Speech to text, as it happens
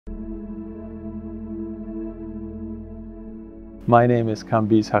My name is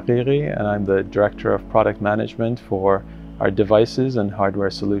Kambiz Haghiri, and I'm the Director of Product Management for our Devices and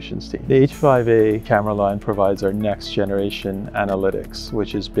Hardware Solutions team. The H5A camera line provides our next generation analytics,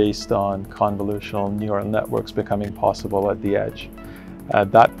 which is based on convolutional neural networks becoming possible at the edge.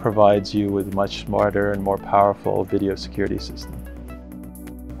 That provides you with a much smarter and more powerful video security system.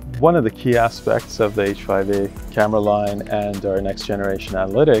 One of the key aspects of the H5A camera line and our next generation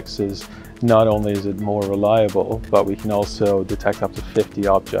analytics is not only is it more reliable, but we can also detect up to 50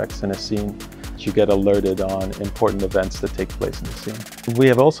 objects in a scene. You get alerted on important events that take place in the scene. We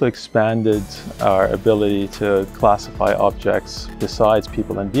have also expanded our ability to classify objects besides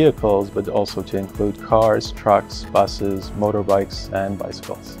people and vehicles, but also to include cars, trucks, buses, motorbikes, and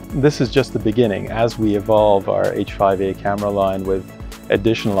bicycles. This is just the beginning. As we evolve our H5A camera line with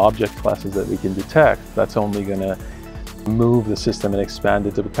additional object classes that we can detect, that's only going to move the system and expand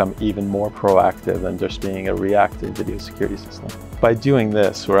it to become even more proactive than just being a reactive video security system. By doing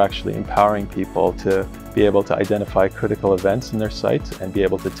this, we're actually empowering people to be able to identify critical events in their site and be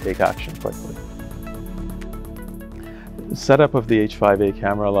able to take action quickly. The setup of the H5A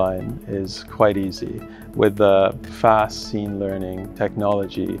camera line is quite easy. With the fast scene learning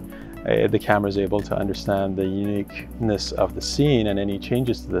technology, the camera is able to understand the uniqueness of the scene and any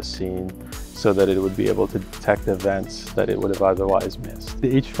changes to the scene so that it would be able to detect events that it would have otherwise missed.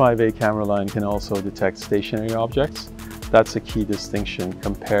 The H5A camera line can also detect stationary objects. That's a key distinction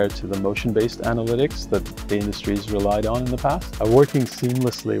compared to the motion-based analytics that the industry's relied on in the past. Working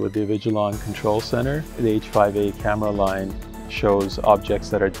seamlessly with the Avigilon Control Center, the H5A camera line shows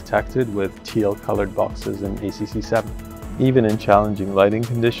objects that are detected with teal-colored boxes in ACC 7. Even in challenging lighting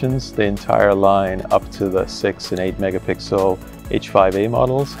conditions, the entire line up to the 6 and 8 megapixel H5A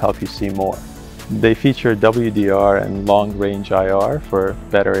models help you see more. They feature WDR and long-range IR for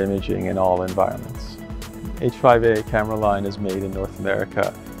better imaging in all environments. H5A camera line is made in North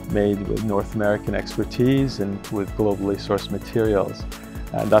America, made with North American expertise and with globally sourced materials.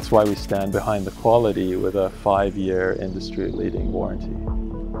 And that's why we stand behind the quality with a 5-year industry-leading warranty.